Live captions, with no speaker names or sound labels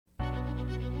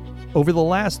Over the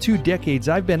last 2 decades,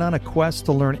 I've been on a quest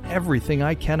to learn everything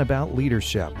I can about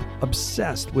leadership,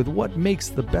 obsessed with what makes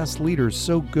the best leaders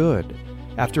so good.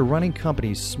 After running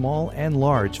companies small and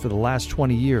large for the last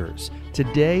 20 years,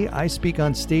 today I speak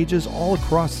on stages all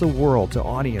across the world to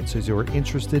audiences who are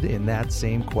interested in that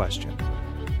same question.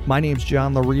 My name's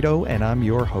John Laurito, and I'm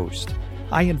your host.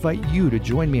 I invite you to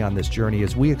join me on this journey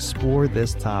as we explore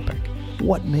this topic.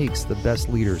 What makes the best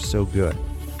leaders so good?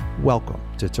 Welcome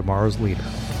to Tomorrow's Leader.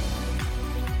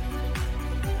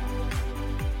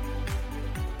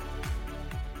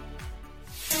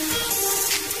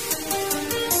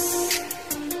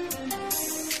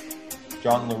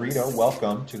 John Laurito,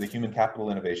 welcome to the Human Capital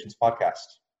Innovations Podcast.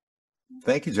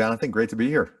 Thank you, Jonathan. Great to be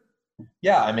here.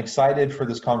 Yeah, I'm excited for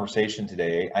this conversation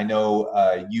today. I know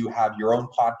you have your own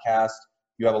podcast.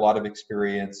 You have a lot of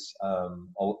experience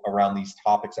around these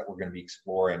topics that we're going to be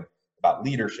exploring about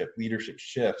leadership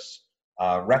shifts,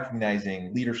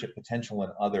 recognizing leadership potential in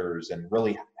others, and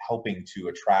really helping to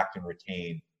attract and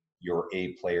retain your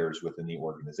A players within the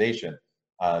organization.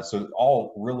 So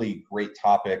all really great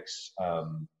topics.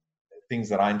 Things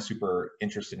that I'm super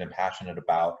interested and passionate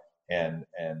about, and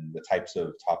the types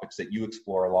of topics that you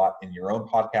explore a lot in your own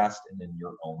podcast and in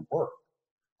your own work.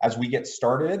 As we get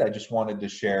started, I just wanted to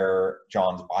share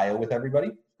John's bio with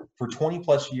everybody. For 20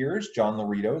 plus years, John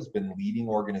Laurito has been leading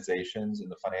organizations in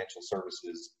the financial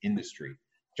services industry.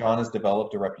 John has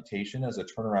developed a reputation as a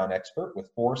turnaround expert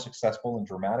with 4 successful and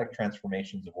dramatic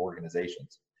transformations of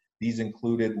organizations. These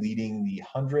included leading the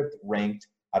 100th ranked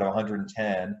out of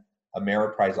 110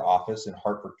 Ameriprise office in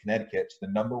Hartford, Connecticut to the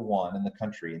 #1 in the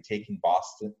country, and taking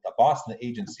the Boston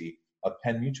agency of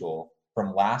Penn Mutual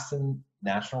from last in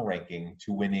national ranking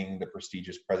to winning the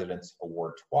prestigious President's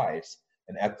Award twice,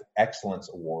 an Excellence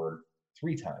Award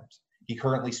 3 times. He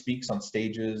currently speaks on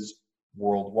stages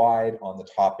worldwide on the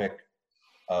topic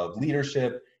of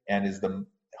leadership and is the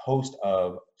host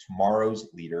of Tomorrow's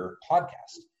Leader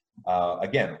podcast.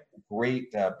 Again,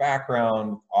 great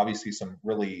background, obviously some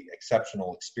really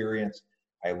exceptional experience.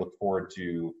 I look forward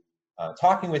to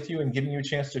talking with you and giving you a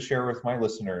chance to share with my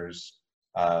listeners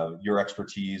your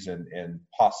expertise and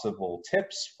possible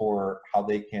tips for how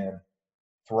they can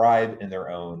thrive in their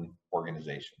own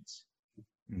organizations.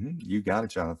 You got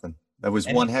it, Jonathan. That was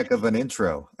one heck of an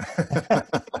intro.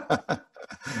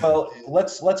 Well,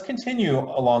 let's continue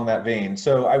along that vein.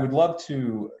 So I would love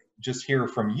to just hear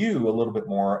from you a little bit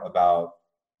more about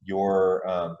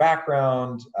your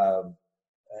background, a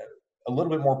little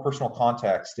bit more personal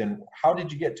context, and how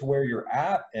did you get to where you're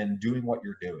at and doing what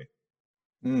you're doing?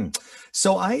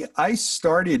 So I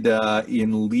started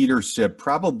in leadership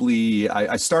probably,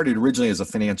 I started originally as a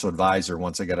financial advisor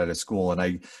once I got out of school, and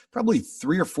I probably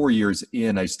 3 or 4 years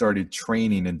in, I started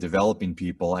training and developing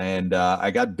people, and I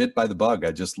got bit by the bug.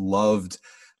 I just loved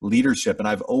leadership, and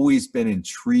I've always been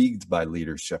intrigued by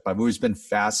leadership. I've always been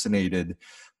fascinated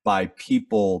by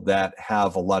people that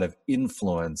have a lot of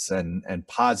influence and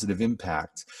positive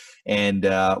impact, and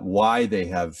why they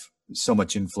have so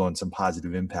much influence and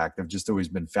positive impact. I've just always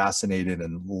been fascinated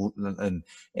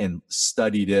and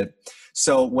studied it.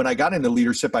 So when I got into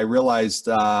leadership, I realized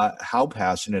how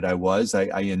passionate I was.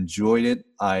 I enjoyed it.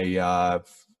 I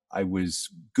was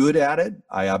good at it.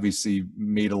 I obviously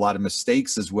made a lot of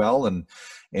mistakes as well, and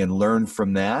learned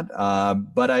from that.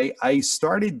 But I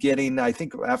started getting, I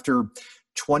think after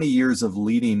 20 years of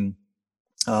leading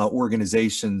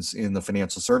organizations in the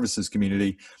financial services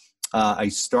community, I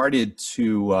started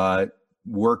to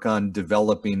work on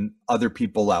developing other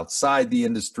people outside the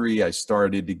industry. I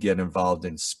started to get involved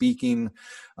in speaking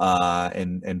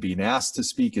and being asked to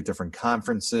speak at different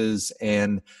conferences.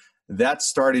 And that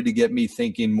started to get me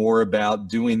thinking more about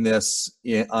doing this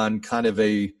on kind of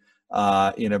in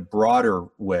a broader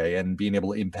way and being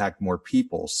able to impact more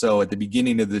people. So at the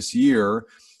beginning of this year,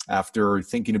 after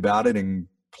thinking about it and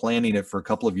planning it for a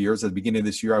couple of years, at the beginning of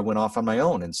this year, I went off on my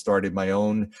own and started my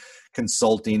own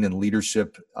consulting and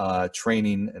leadership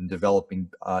training and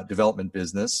development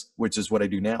business, which is what I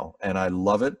do now. And I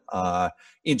love it.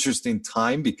 Interesting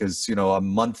time because, a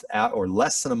month or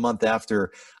less than a month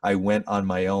after I went on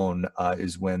my own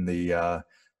is when the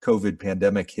COVID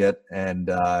pandemic hit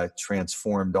and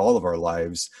transformed all of our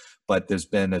lives. But there's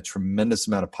been a tremendous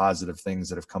amount of positive things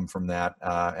that have come from that.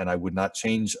 And I would not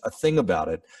change a thing about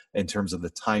it in terms of the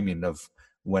timing of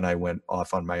when I went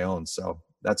off on my own. So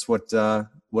that's what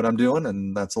I'm doing.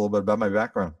 And that's a little bit about my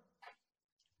background.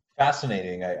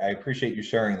 Fascinating. I appreciate you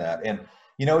sharing that. And,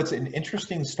 it's an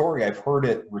interesting story. I've heard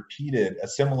it repeated, a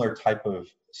similar type of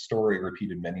story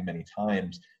repeated many, many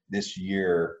times this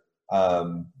year,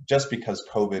 just because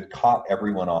COVID caught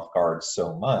everyone off guard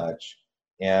so much.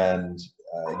 And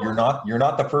you're not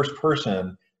the first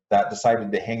person that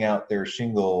decided to hang out their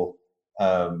shingle,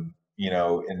 and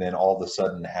then all of a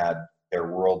sudden had their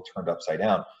world turned upside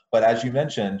down. But as you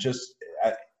mentioned, just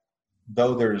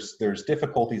though there's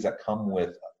difficulties that come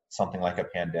with something like a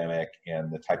pandemic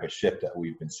and the type of shift that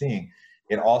we've been seeing,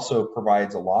 it also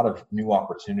provides a lot of new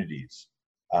opportunities.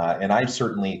 And I've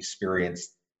certainly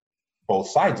experienced both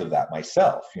sides of that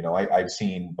myself. I've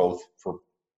seen both, for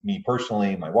me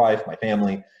personally, my wife, my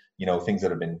family, things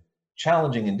that have been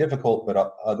challenging and difficult,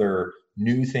 but other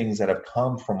new things that have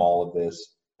come from all of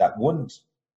this that wouldn't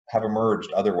have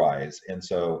emerged otherwise. And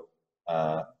so,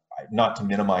 not to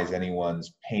minimize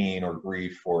anyone's pain or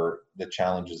grief or the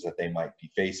challenges that they might be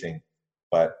facing,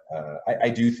 but I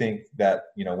do think that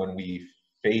when we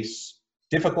face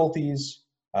difficulties,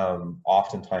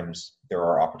 oftentimes there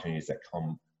are opportunities that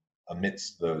come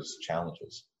amidst those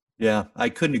challenges. Yeah, I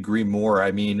couldn't agree more.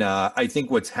 I mean, I think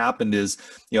what's happened is,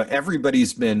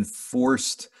 everybody's been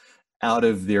forced out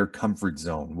of their comfort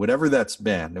zone, whatever that's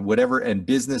been, and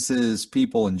businesses,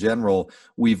 people in general,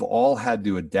 we've all had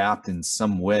to adapt in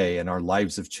some way, and our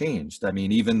lives have changed. I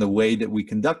mean, even the way that we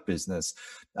conduct business.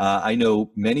 I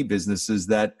know many businesses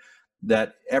that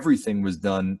everything was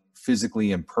done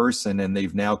physically in person, and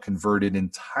they've now converted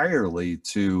entirely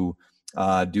to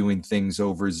doing things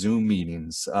over Zoom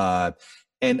meetings.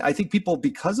 And I think people,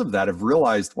 because of that, have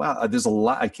realized, wow, there's a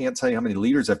lot. I can't tell you how many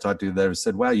leaders I've talked to that have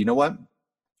said, wow, you know what?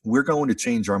 We're going to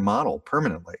change our model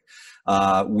permanently.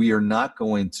 We are not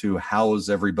going to house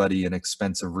everybody in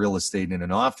expensive real estate in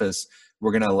an office.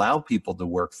 We're going to allow people to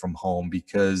work from home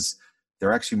because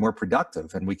they're actually more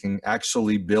productive, and we can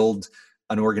actually build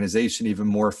an organization even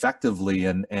more effectively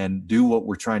and do what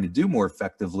we're trying to do more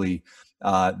effectively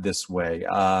this way.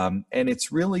 And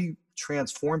it's really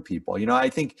transformed people. I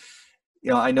think,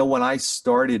 I know when I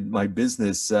started my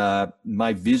business,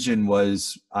 my vision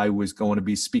was I was going to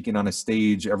be speaking on a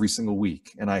stage every single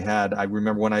week. And I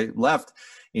remember when I left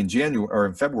in January or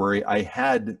in February, I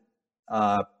had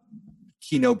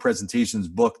keynote presentations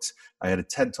booked. I had a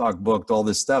TED Talk booked, all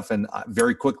this stuff. And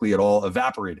very quickly it all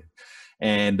evaporated.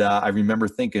 And I remember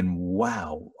thinking,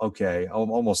 wow, okay, I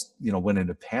almost, went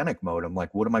into panic mode. I'm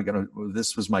like, what am I going to,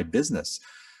 this was my business.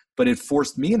 But it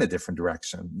forced me in a different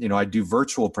direction. I do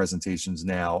virtual presentations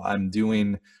now. I'm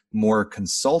doing more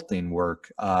consulting work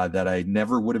that I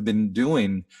never would have been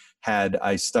doing had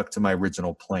I stuck to my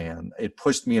original plan. It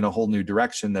pushed me in a whole new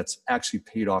direction that's actually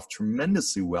paid off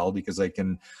tremendously well, because I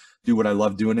can do what I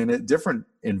love doing in a different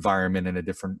environment and a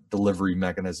different delivery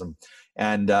mechanism.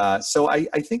 And so I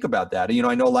think about that.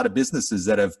 I know a lot of businesses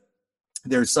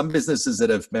there's some businesses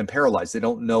that have been paralyzed. They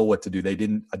don't know what to do. They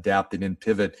didn't adapt, they didn't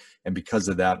pivot. And because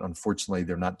of that, unfortunately,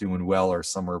 they're not doing well, or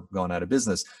some are going out of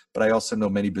business. But I also know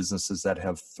many businesses that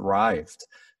have thrived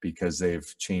because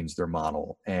they've changed their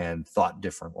model and thought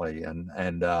differently. And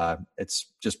it's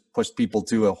just pushed people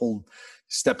to a whole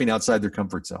stepping outside their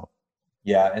comfort zone.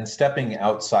 Yeah, and stepping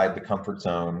outside the comfort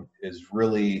zone is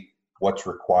really what's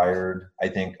required, I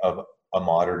think, of a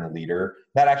modern leader.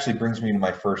 That actually brings me to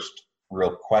my first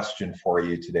real question for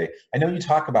you today. I know you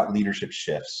talk about leadership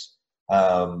shifts,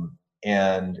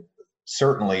 and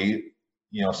certainly,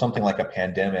 something like a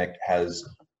pandemic has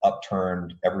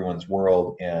upturned everyone's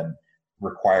world and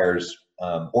requires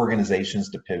organizations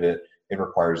to pivot. It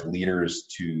requires leaders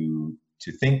to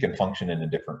think and function in a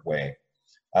different way.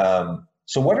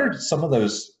 So what are some of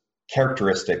those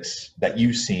characteristics that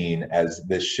you've seen as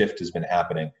this shift has been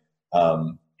happening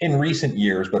in recent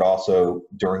years, but also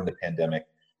during the pandemic,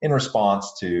 in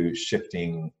response to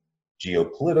shifting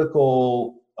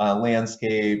geopolitical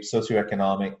landscape,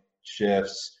 socioeconomic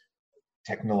shifts,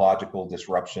 technological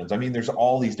disruptions? I mean, there's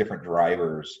all these different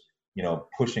drivers,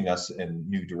 pushing us in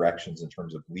new directions in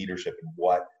terms of leadership and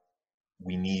what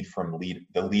we need from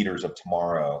the leaders of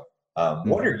tomorrow.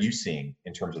 What are you seeing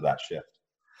in terms of that shift?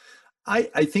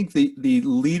 I think the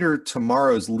leader,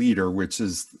 tomorrow's leader, which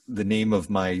is the name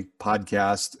of my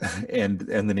podcast and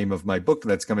the name of my book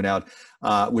that's coming out,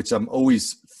 which I'm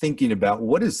always thinking about,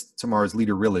 what does tomorrow's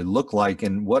leader really look like,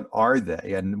 and what are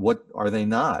they, and what are they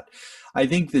not? I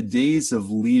think the days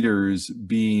of leaders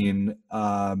being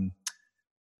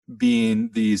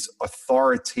these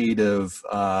authoritative,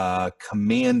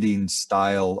 commanding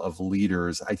style of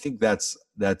leaders, I think that's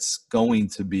going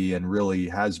to be, and really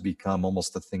has become,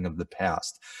 almost a thing of the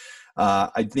past.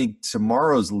 I think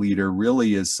tomorrow's leader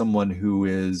really is someone who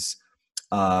is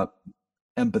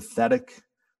empathetic.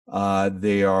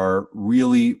 They are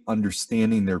really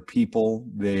understanding their people.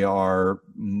 They are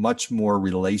much more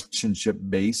relationship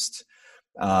based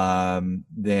than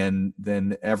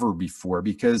ever before,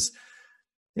 because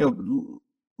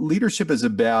leadership is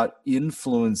about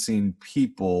influencing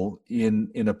people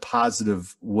in a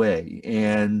positive way.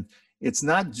 And it's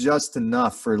not just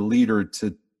enough for a leader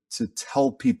to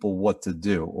tell people what to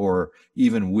do or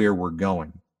even where we're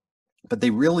going, but they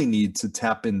really need to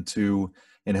tap into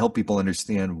and help people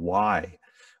understand why.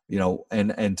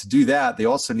 And to do that, they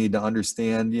also need to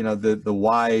understand, the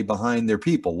why behind their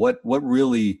people. What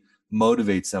really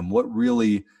motivates them? What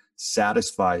really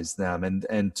satisfies them?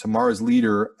 And tomorrow's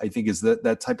leader, I think, is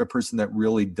that type of person that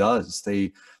really does.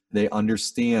 They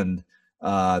understand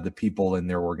the people in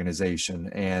their organization,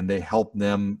 and they help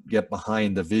them get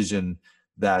behind the vision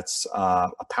that's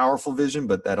a powerful vision,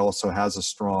 but that also has a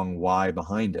strong why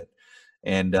behind it.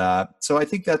 And so I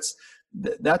think that's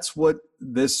what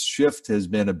this shift has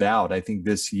been about. I think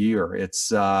this year,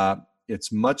 it's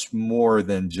much more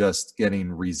than just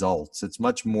getting results. It's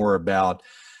much more about,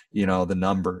 the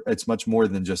number. It's much more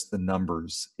than just the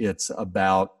numbers. It's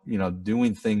about,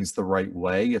 doing things the right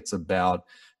way. It's about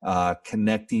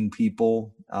connecting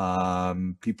people.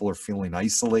 People are feeling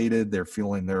isolated. They're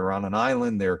feeling they're on an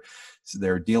island.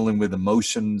 They're dealing with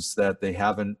emotions that they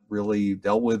haven't really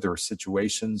dealt with, or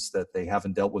situations that they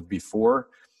haven't dealt with before.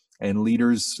 And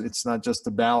leaders, it's not just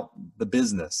about the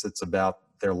business, it's about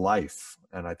their life.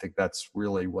 And I think that's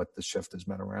really what the shift has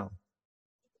been around.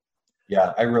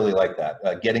 Yeah, I really like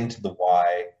that. Getting to the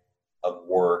why of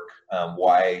work,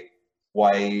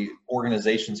 why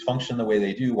organizations function the way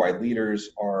they do, why leaders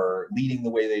are leading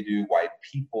the way they do, why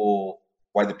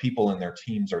the people in their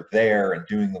teams are there and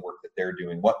doing the work that they're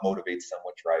doing, what motivates them,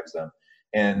 what drives them.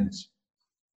 And,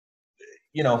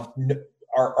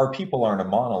 our people aren't a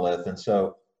monolith. And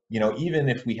so, even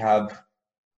if we have,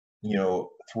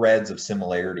 threads of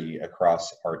similarity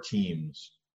across our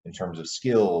teams in terms of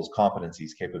skills, competencies,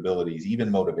 capabilities, even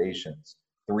motivations,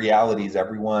 the reality is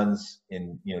everyone's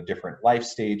in, different life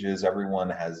stages. Everyone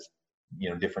has,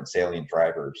 different salient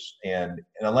drivers. And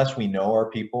unless we know our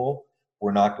people,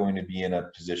 we're not going to be in a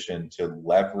position to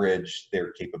leverage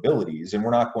their capabilities, and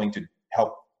we're not going to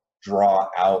help draw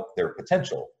out their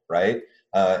potential, right?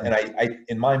 And I,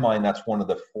 in my mind, that's one of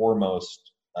the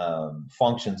foremost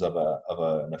functions of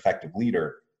an effective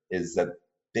leader, is that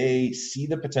they see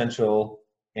the potential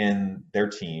in their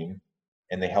team,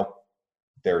 and they help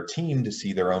their team to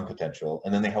see their own potential,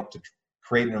 and then they help to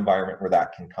create an environment where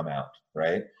that can come out,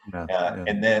 right?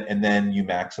 And then you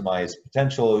maximize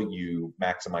potential, you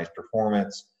maximize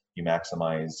performance, you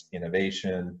maximize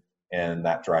innovation, and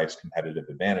that drives competitive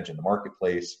advantage in the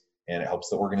marketplace. And it helps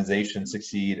the organization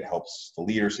succeed, it helps the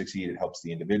leader succeed, it helps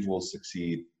the individuals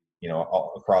succeed.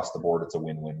 Across the board, it's a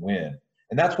win-win-win.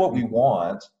 And that's what we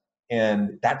want.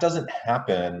 And that doesn't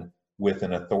happen with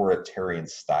an authoritarian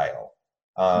style.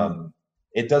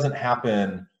 It doesn't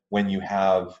happen when you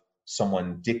have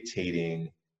someone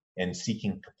dictating and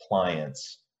seeking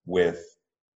compliance with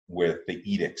the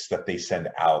edicts that they send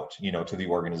out, to the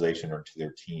organization or to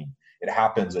their team. It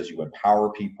happens as you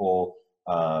empower people,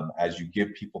 as you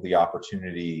give people the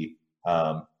opportunity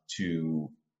to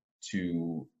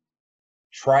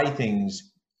try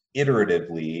things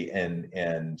iteratively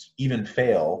and even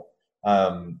fail,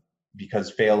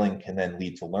 because failing can then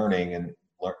lead to learning and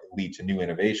lead to new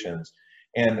innovations.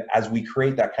 And as we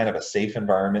create that kind of a safe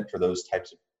environment for those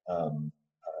types of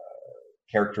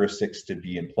characteristics to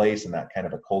be in place, and that kind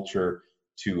of a culture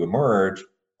to emerge,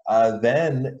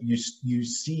 then you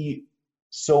see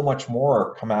so much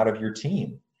more come out of your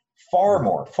team. Far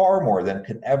more than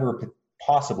could ever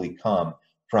possibly come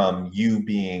from you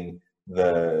being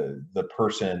the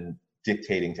person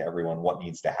dictating to everyone what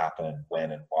needs to happen,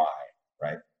 when and why,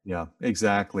 right? Yeah,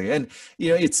 exactly. And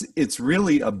it's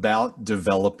really about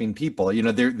developing people.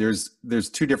 There's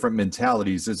two different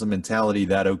mentalities. There's a mentality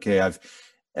that, okay,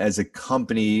 as a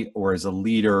company or as a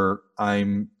leader,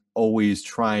 I'm always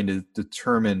trying to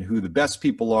determine who the best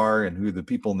people are and who the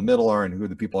people in the middle are and who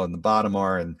the people on the bottom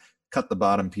are, and cut the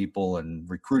bottom people and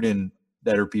recruit in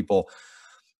better people.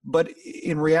 But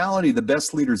in reality, the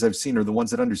best leaders I've seen are the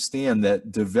ones that understand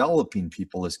that developing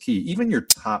people is key, even your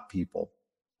top people.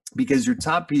 Because your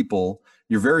top people,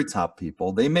 your very top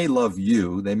people, they may love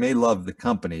you, they may love the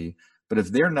company, but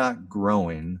if they're not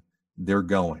growing, they're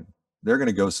going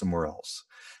to go somewhere else.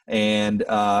 And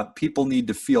top people need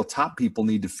to feel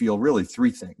really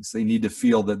three things. They need to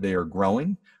feel that they are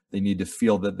growing. They need to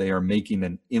feel that they are making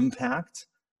an impact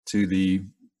to the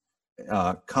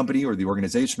company or the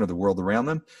organization or the world around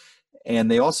them.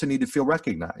 And they also need to feel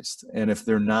recognized. And if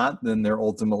they're not, then they're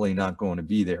ultimately not going to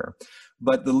be there.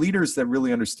 But the leaders that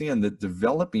really understand that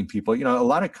developing people, a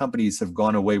lot of companies have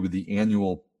gone away with the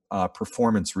annual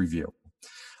performance review.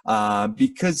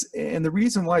 And the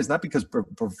reason why is not because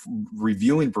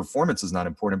reviewing performance is not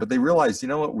important, but they realize, you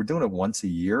know what, we're doing it once a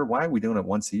year. Why are we doing it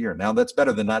once a year? Now that's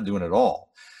better than not doing it at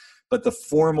all. But the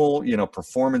formal,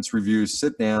 performance reviews,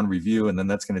 sit down, review, and then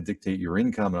that's going to dictate your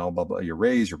income and all blah, blah, your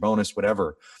raise, your bonus,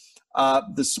 whatever.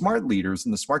 The smart leaders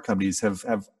and the smart companies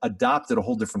have adopted a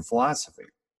whole different philosophy.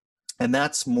 And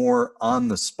that's more on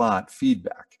the spot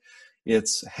feedback.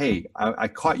 It's, hey, I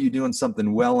caught you doing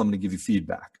something well, I'm going to give you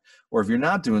feedback. Or if you're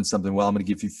not doing something well, I'm going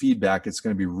to give you feedback. It's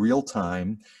going to be real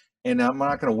time. And I'm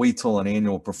not going to wait till an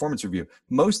annual performance review.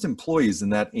 Most employees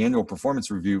in that annual performance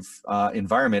review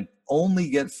environment only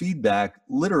get feedback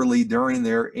literally during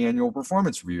their annual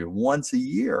performance review once a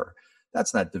year.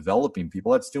 That's not developing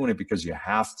people. That's doing it because you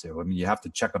have to. I mean, you have to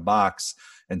check a box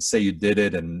and say you did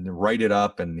it and write it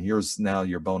up, and here's now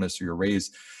your bonus or your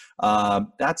raise.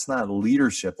 That's not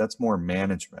leadership. That's more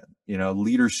management.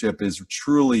 Leadership is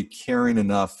truly caring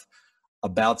enough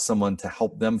about someone to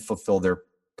help them fulfill their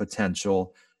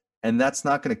potential. And that's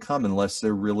not going to come unless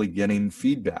they're really getting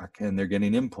feedback and they're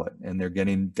getting input and they're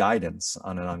getting guidance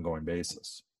on an ongoing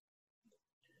basis.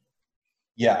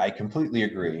 Yeah, I completely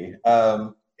agree.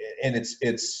 And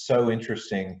it's so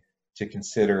interesting to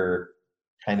consider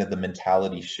kind of the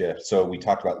mentality shift. So we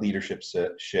talked about leadership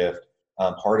shift.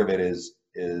 Part of it is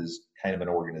kind of an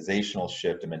organizational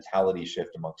shift, a mentality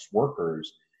shift amongst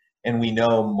workers. And we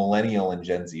know millennial and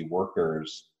Gen Z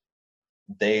workers,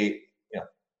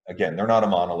 again, they're not a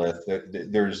monolith.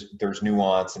 There's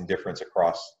nuance and difference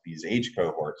across these age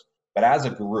cohorts. But as a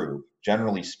group,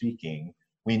 generally speaking,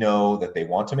 we know that they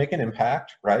want to make an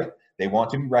impact, right? They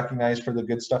want to be recognized for the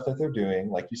good stuff that they're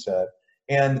doing, like you said,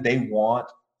 and they want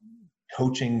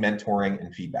coaching, mentoring,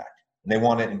 and feedback. And they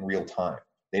want it in real time.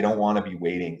 They don't want to be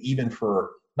waiting even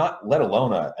for, not let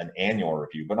alone an annual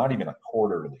review, but not even a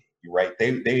quarterly, right?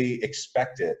 They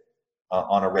expect it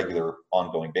on a regular,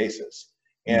 ongoing basis.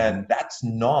 And that's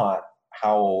not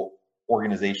how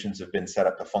organizations have been set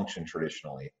up to function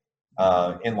traditionally,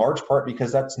 in large part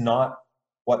because that's not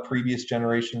what previous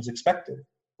generations expected,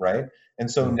 right? And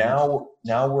so now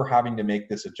we're having to make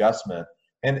this adjustment.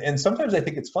 And sometimes I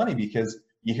think it's funny because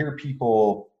you hear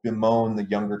people bemoan the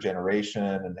younger generation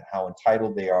and how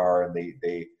entitled they are, and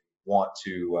they want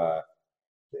to,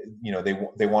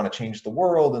 they want to change the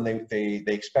world, and they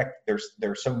expect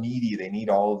they're so needy, they need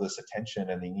all of this attention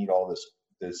and they need all this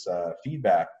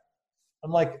feedback.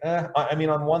 I'm like, I mean,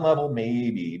 on one level,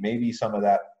 maybe some of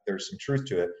that, there's some truth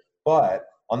to it. But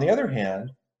on the other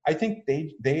hand, I think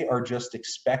they are just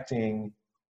expecting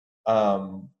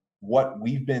what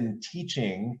we've been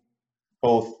teaching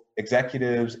both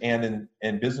executives and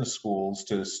in business schools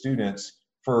to students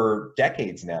for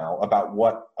decades now about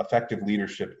what effective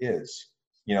leadership is.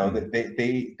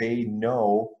 They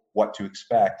know what to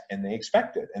expect, and they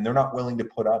expect it, and they're not willing to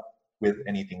put up with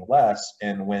anything less.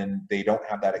 And when they don't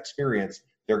have that experience,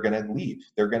 they're going to leave.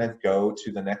 They're going to go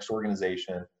to the next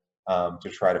organization to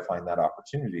try to find that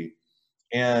opportunity.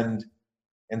 And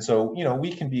so,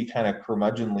 we can be kind of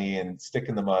curmudgeonly and stick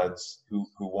in the muds who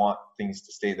want things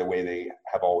to stay the way they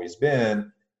have always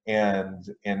been, and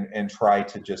try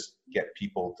to just get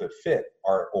people to fit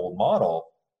our old model.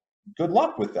 Good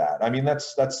luck with that. I mean,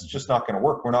 that's just not going to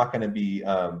work. We're not going to be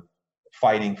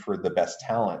fighting for the best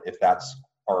talent if that's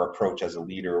our approach as a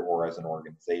leader or as an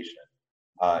organization.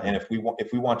 And if we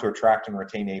want to attract and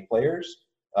retain A players,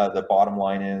 the bottom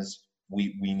line is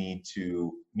we need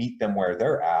to meet them where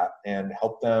they're at and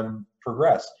help them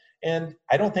progress. And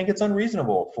I don't think it's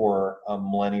unreasonable for a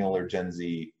millennial or Gen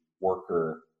Z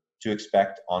worker to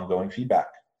expect ongoing feedback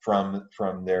from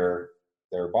their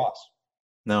boss.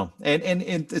 No, and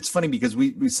it's funny because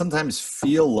we sometimes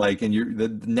feel like,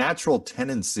 the natural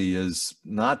tendency is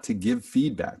not to give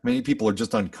feedback. Many people are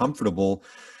just uncomfortable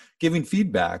giving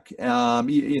feedback.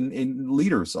 In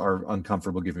leaders are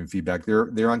uncomfortable giving feedback.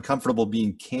 They're uncomfortable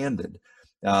being candid.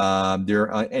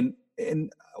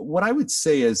 And what I would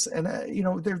say is, and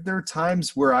there are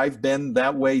times where I've been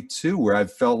that way too, where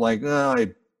I've felt like,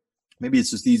 maybe it's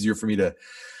just easier for me to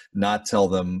not tell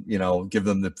them, give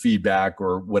them the feedback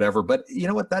or whatever. But you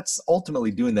know what? That's ultimately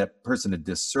doing that person a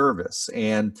disservice.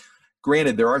 And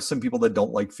granted, there are some people that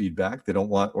don't like feedback. They don't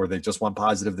want, or they just want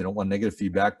positive. They don't want negative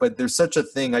feedback. But there's such a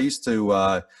thing. I used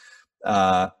to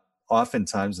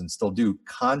oftentimes, and still do,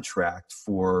 contract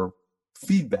for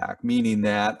feedback, meaning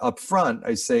that up front,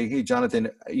 I say, hey, Jonathan,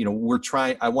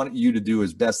 I want you to do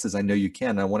as best as I know you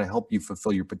can. I want to help you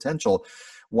fulfill your potential.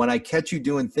 When I catch you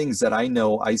doing things that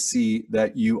I see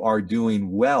that you are doing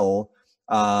well,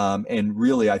 and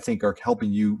really I think are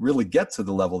helping you really get to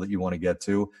the level that you want to get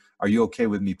to, Are you okay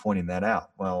with me pointing that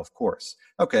out? Well, of course.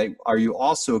 Okay. Are you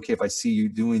also okay if I see you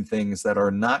doing things that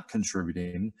are not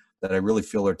contributing, that I really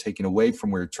feel are taking away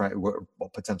from where you're trying,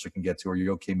 what potentially can get to? Are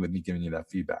you okay with me giving you that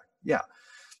feedback? Yeah.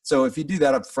 So if you do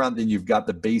that up front, then you've got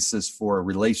the basis for a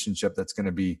relationship that's going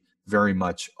to be very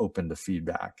much open to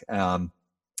feedback.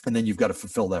 And then you've got to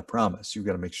fulfill that promise. You've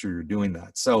got to make sure you're doing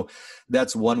that. So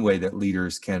that's one way that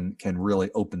leaders can really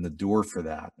open the door for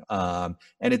that.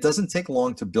 And it doesn't take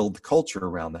long to build the culture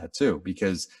around that too,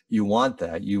 because you want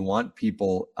that. You want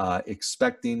people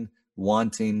expecting,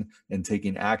 wanting, and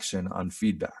taking action on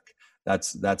feedback.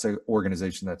 That's an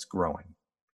organization that's growing.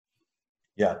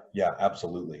 Yeah,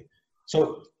 absolutely.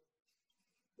 So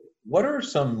what are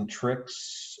some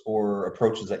tricks or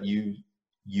approaches that you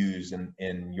use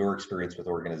in your experience with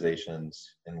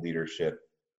organizations and leadership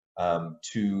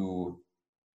to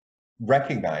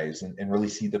recognize and really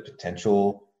see the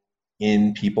potential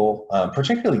in people,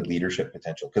 particularly leadership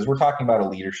potential? Because we're talking about a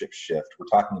leadership shift. We're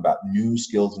talking about new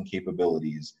skills and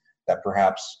capabilities that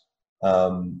perhaps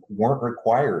weren't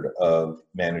required of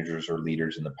managers or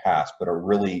leaders in the past, but are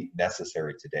really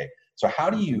necessary today. So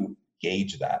how do you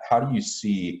gauge that? How do you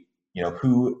see,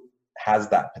 who has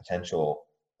that potential,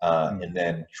 and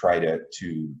then try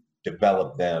to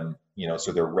develop them,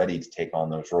 so they're ready to take on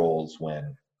those roles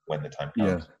when the time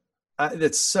comes? Yeah.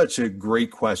 That's such a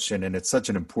great question, and it's such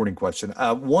an important question.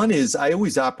 One is, I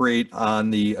always operate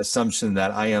on the assumption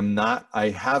that I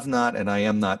have not, and I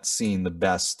am not seeing the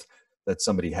best that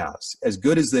somebody has. As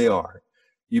good as they are,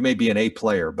 you may be an A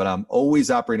player, but I'm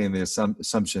always operating on the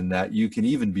assumption that you can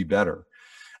even be better.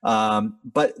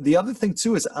 But the other thing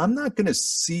too is, I'm not going to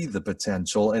see the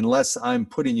potential unless I'm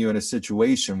putting you in a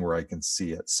situation where I can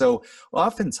see it. So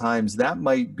oftentimes that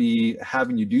might be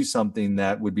having you do something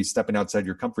that would be stepping outside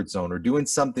your comfort zone, or doing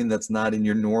something that's not in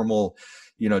your normal,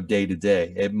 day to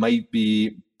day. It might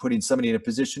be putting somebody in a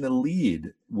position to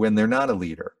lead when they're not a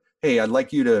leader. Hey, I'd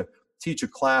like you to teach a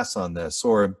class on this,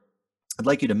 or I'd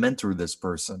like you to mentor this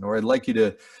person, or I'd like you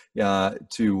to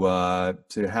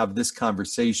have this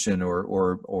conversation,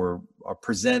 or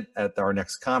present at our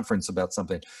next conference about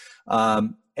something.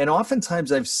 And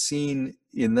oftentimes I've seen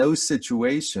in those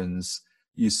situations,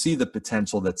 you see the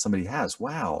potential that somebody has.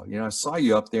 Wow, I saw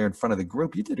you up there in front of the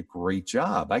group. You did a great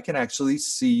job. I can actually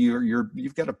see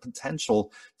you've got a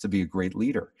potential to be a great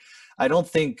leader. I don't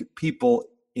think people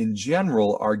in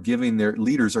general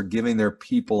leaders are giving their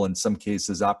people, in some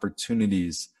cases,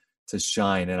 opportunities to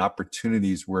shine, and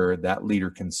opportunities where that leader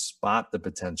can spot the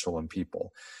potential in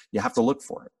people. You have to look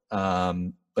for it.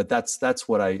 But that's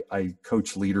what I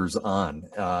coach leaders on.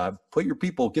 Put your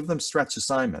people, give them stretch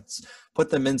assignments, put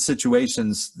them in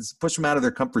situations, push them out of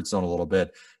their comfort zone a little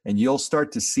bit, and you'll start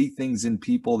to see things in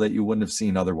people that you wouldn't have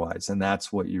seen otherwise. And that's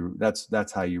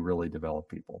how you really develop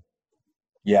people.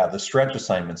 Yeah, the stretch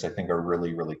assignments, I think, are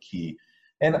really, really key.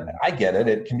 And I get it.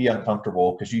 It can be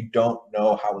uncomfortable because you don't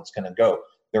know how it's going to go.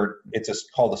 It's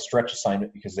called a stretch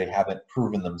assignment because they haven't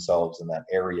proven themselves in that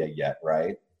area yet,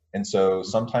 right? And so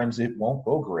sometimes it won't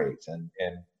go great, and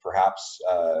perhaps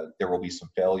there will be some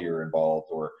failure involved,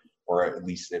 or at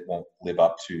least it won't live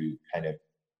up to kind of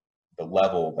the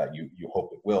level that you hope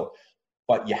it will.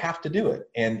 But you have to do it,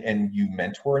 and you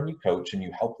mentor and you coach and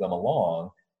you help them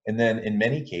along. And then in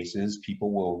many cases,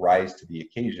 people will rise to the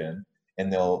occasion,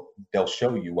 and they'll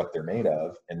show you what they're made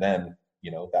of. And then,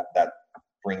 that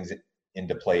brings it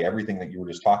into play everything that you were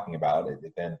just talking about.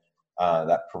 Then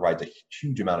that provides a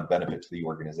huge amount of benefit to the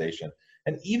organization.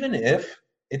 And even if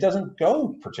it doesn't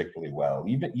go particularly well,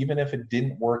 even if it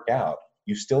didn't work out,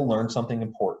 you still learned something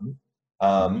important.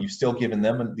 You've still given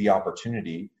them the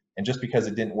opportunity. And just because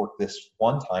it didn't work this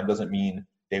one time doesn't mean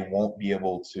they won't be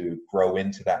able to grow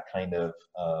into that kind of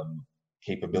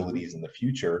capabilities in the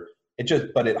future.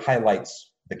 But it highlights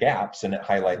the gaps, and it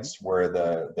highlights where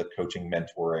the coaching,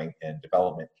 mentoring, and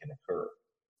development can occur.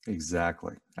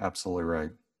 Exactly. Absolutely right.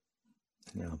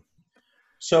 Yeah.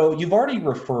 So you've already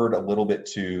referred a little bit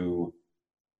to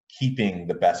keeping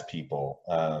the best people.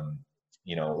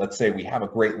 Let's say we have a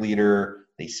great leader,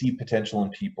 they see potential in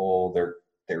people,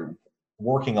 they're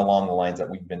working along the lines that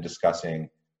we've been discussing.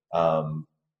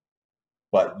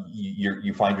 But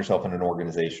you find yourself in an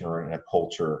organization or in a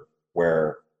culture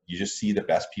where you just see the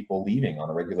best people leaving on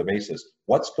a regular basis.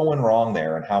 What's going wrong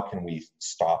there, and how can we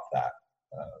stop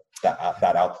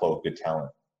that outflow of good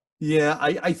talent? Yeah,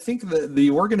 I think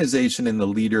the organization and the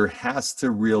leader has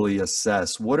to really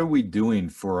assess, what are we doing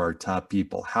for our top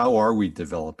people? How are we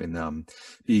developing them?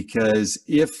 Because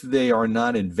if they are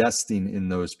not investing in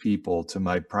those people, to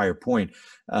my prior point,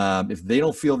 if they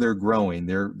don't feel they're growing,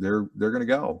 they're going to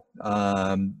go.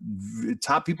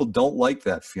 Top people don't like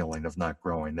that feeling of not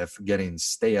growing, of getting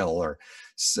stale or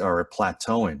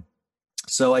plateauing.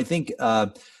 So I think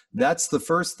that's the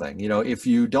first thing. If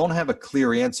you don't have a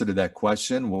clear answer to that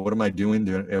question, what am I doing?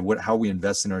 How are we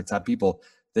investing in our top people?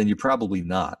 Then you're probably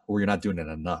not, or you're not doing it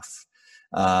enough.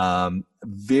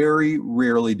 Very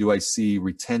rarely do I see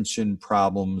retention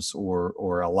problems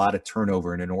or a lot of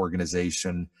turnover in an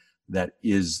organization that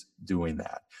is doing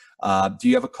that. Do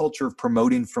you have a culture of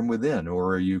promoting from within,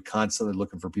 or are you constantly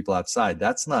looking for people outside?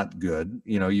 That's not good.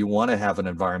 You want to have an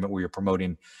environment where you're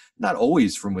promoting, not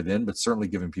always from within, but certainly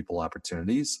giving people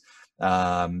opportunities,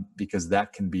 because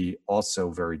that can be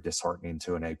also very disheartening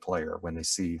to an A player when they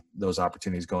see those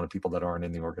opportunities going to people that aren't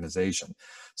in the organization.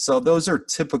 So those are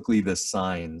typically the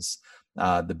signs,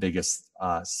 the biggest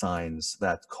signs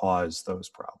that cause those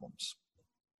problems.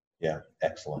 Yeah,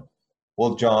 excellent.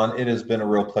 Well, John, it has been a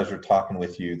real pleasure talking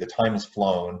with you. The time has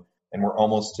flown, and we're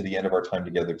almost to the end of our time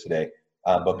together today.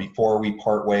 But before we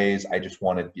part ways, I just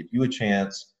wanted to give you a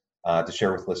chance to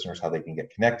share with listeners how they can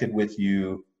get connected with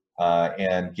you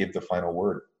and give the final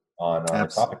word on our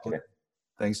topic today.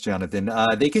 Thanks, Jonathan.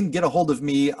 They can get a hold of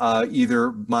me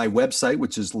either my website,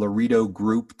 which is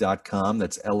lauritogroup.com.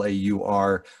 That's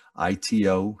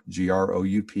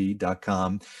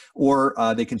LAURITOGROUP.com. Or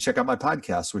they can check out my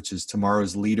podcast, which is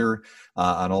Tomorrow's Leader,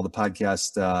 on all the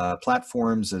podcast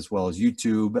platforms, as well as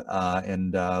YouTube.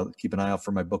 And keep an eye out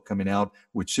for my book coming out,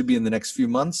 which should be in the next few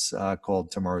months,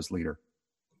 called Tomorrow's Leader.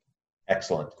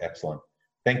 Excellent. Excellent.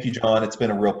 Thank you, John. It's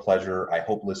been a real pleasure. I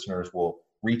hope listeners will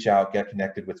reach out, get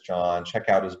connected with John, check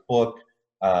out his book,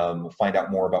 find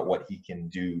out more about what he can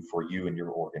do for you and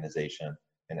your organization.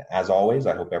 And as always,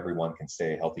 I hope everyone can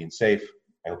stay healthy and safe.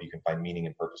 I hope you can find meaning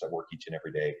and purpose at work each and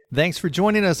every day. Thanks for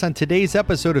joining us on today's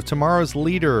episode of Tomorrow's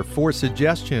Leader. For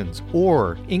suggestions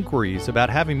or inquiries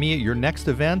about having me at your next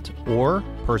event or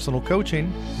personal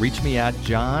coaching, reach me at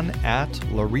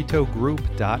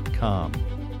john@lauritogroup.com.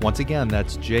 Once again,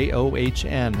 that's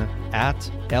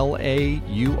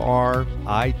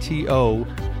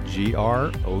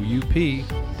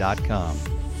JOHN@LAURITOGROUP.com.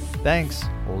 Thanks.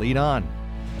 Lead on.